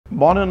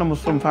Born in a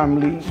Muslim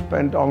family,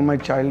 spent all my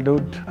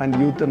childhood and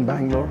youth in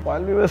Bangalore.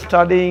 While we were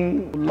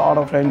studying, a lot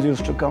of friends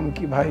used to come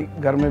कि भाई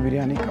घर में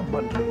बिरयानी कब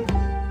बन रही है?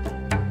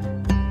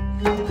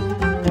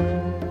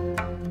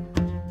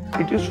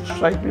 It used to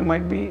strike me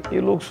might be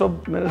ये लोग सब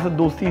मेरे से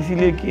दोस्ती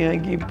इसीलिए किए हैं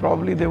कि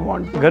probably they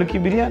want घर की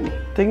biryani.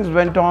 Things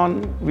went on,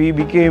 we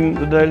became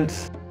adults,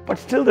 but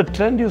still the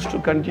trend used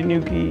to continue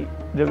कि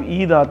जब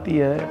ईद आती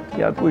है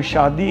या कोई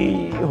शादी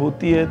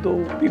होती है तो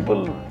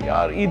पीपल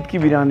यार ईद की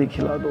बिरयानी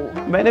खिला दो.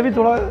 मैंने भी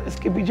थोड़ा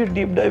इसके पीछे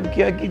डीप डाइव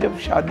किया कि जब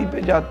शादी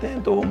पे जाते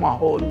हैं तो वो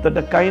माहौल,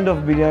 the kind of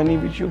biryani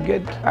which you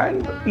get,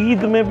 and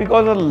Eid में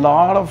because a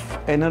lot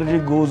of energy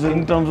goes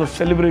in terms of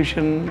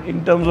celebration,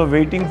 in terms of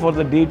waiting for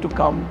the day to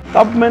come.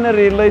 तब मैंने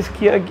रियलाइज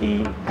किया कि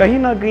कहीं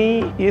ना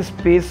कहीं ये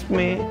स्पेस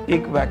में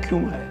एक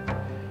वैक्यूम है.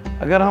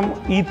 अगर हम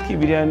ईद की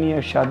बिरयानी या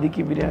शादी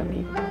की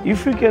biryani,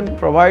 if you can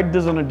provide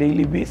this on a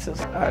daily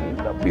basis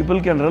and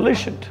people can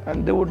relish it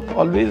and they would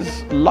always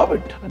love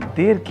it. And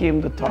there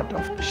came the thought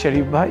of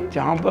शरीफ भाई,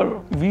 जहाँ पर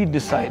we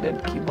decided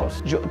कि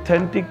बस जो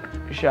authentic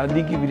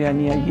शादी की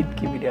बिरयानी या ईद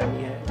की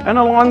बिरयानी है,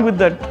 and along with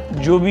that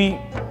जो भी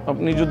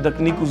अपनी जो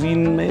दखनी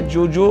कुजीन में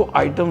जो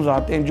आइटम्स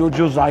आते हैं,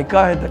 जो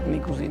जायका है दखनी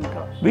कुजीन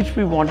का, which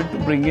we wanted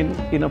to bring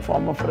in a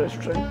form of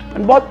restaurant.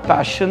 And बहुत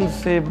पैशन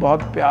से,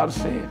 बहुत प्यार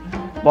से,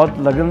 बहुत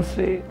लगन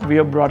से we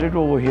have brought it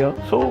over here.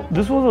 So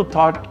this was a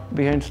thought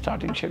behind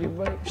starting Sharief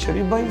Bhai.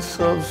 Sharief Bhai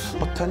serves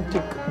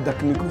authentic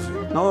Dakhni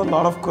cuisine. Now a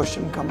lot of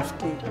question comes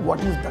ki what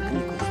is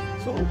Dakhni cuisine?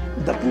 So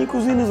Dakhni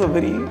cuisine is a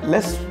very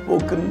less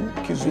spoken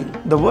cuisine.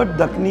 The word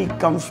Dakhni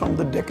comes from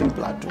the Deccan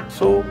Plateau.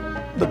 So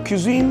the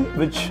cuisine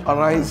which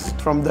arises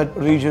from that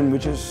region,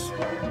 which is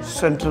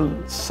central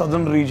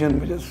southern region,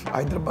 which is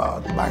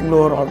Hyderabad,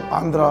 Bangalore or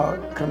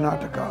Andhra,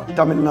 Karnataka,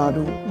 Tamil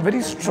Nadu,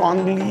 very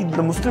strongly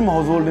the Muslim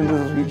household in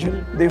this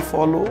region, they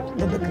follow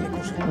the Dakhni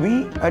cuisine. We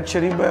at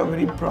Sharief Bhai are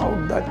very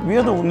proud that we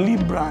are the only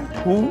brand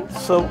who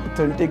serve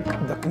authentic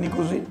Dakhni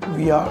cuisine.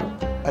 We are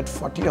at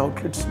 40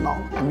 outlets now,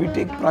 and we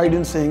take pride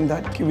in saying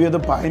that we are the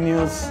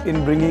pioneers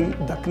in bringing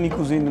Dakhni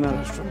cuisine in a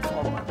restaurant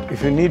format.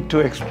 If you need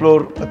to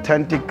explore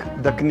authentic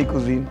Dakhni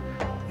cuisine,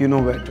 you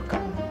know where to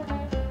come.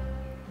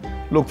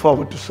 Look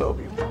forward to serve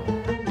you.